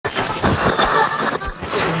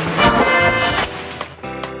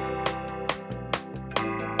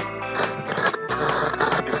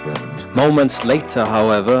Moments later,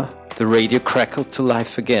 however, the radio crackled to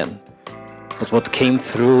life again. But what came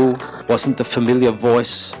through wasn't the familiar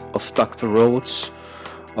voice of Dr. Rhodes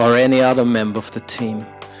or any other member of the team.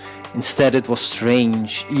 Instead, it was a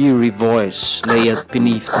strange, eerie voice layered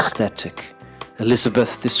beneath the static.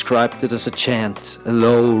 Elizabeth described it as a chant, a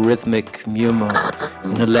low, rhythmic murmur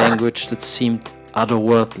in a language that seemed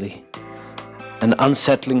otherworldly. An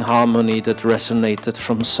unsettling harmony that resonated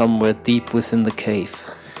from somewhere deep within the cave.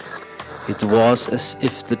 It was as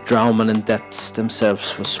if the Draumannen Depths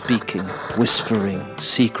themselves were speaking, whispering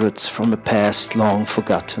secrets from a past long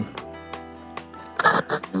forgotten.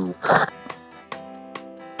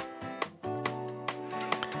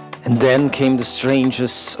 And then came the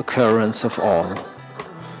strangest occurrence of all.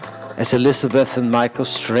 As Elizabeth and Michael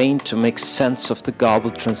strained to make sense of the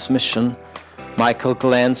garbled transmission, Michael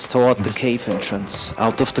glanced toward the cave entrance.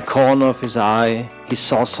 Out of the corner of his eye, he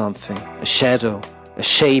saw something, a shadow, a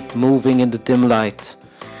shape moving in the dim light.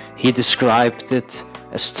 He described it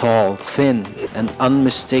as tall, thin, and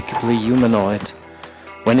unmistakably humanoid.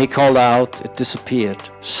 When he called out, it disappeared,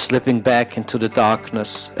 slipping back into the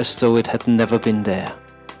darkness as though it had never been there.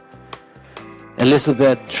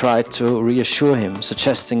 Elizabeth tried to reassure him,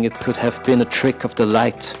 suggesting it could have been a trick of the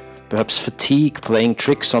light, perhaps fatigue playing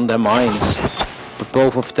tricks on their minds. But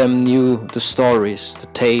both of them knew the stories, the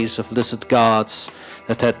tales of lizard gods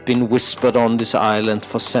that had been whispered on this island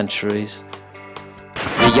for centuries.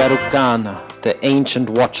 The Yarukana, the ancient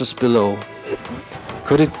watchers below.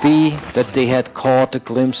 Could it be that they had caught a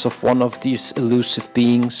glimpse of one of these elusive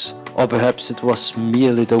beings? Or perhaps it was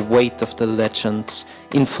merely the weight of the legends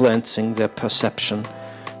influencing their perception,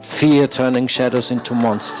 fear turning shadows into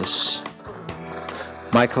monsters.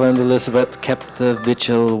 Michael and Elizabeth kept the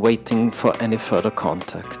vigil, waiting for any further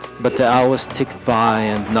contact. But the hours ticked by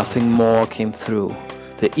and nothing more came through.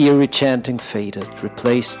 The eerie chanting faded,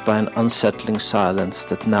 replaced by an unsettling silence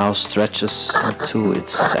that now stretches into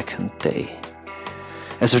its second day.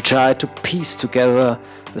 As we try to piece together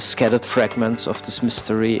the scattered fragments of this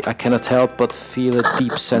mystery, I cannot help but feel a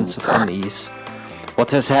deep sense of unease.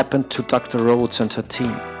 What has happened to Dr. Rhodes and her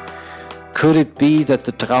team? Could it be that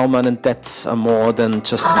the Draumannen Depths are more than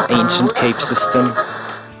just an ancient cave system?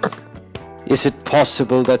 Is it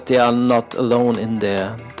possible that they are not alone in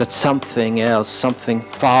there? That something else, something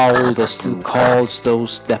far older still calls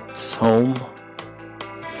those depths home?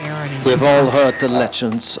 We've all heard the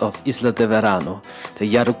legends of Isla de Verano,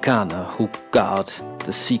 the Yarukana who guard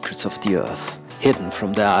the secrets of the earth, hidden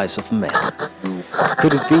from the eyes of men.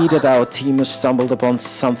 Could it be that our team has stumbled upon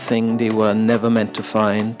something they were never meant to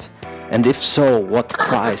find? And if so, what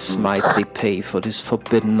price might they pay for this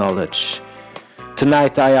forbidden knowledge?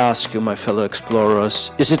 Tonight I ask you, my fellow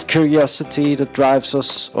explorers, is it curiosity that drives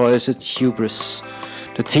us, or is it hubris?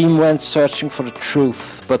 The team went searching for the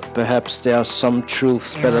truth, but perhaps there are some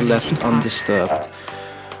truths better left undisturbed.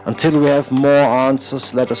 Until we have more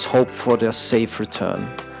answers, let us hope for their safe return,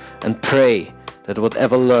 and pray that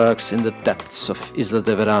whatever lurks in the depths of Isla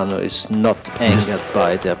de Verano is not angered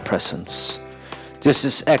by their presence. This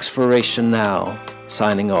is Exploration Now,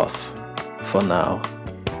 signing off for now.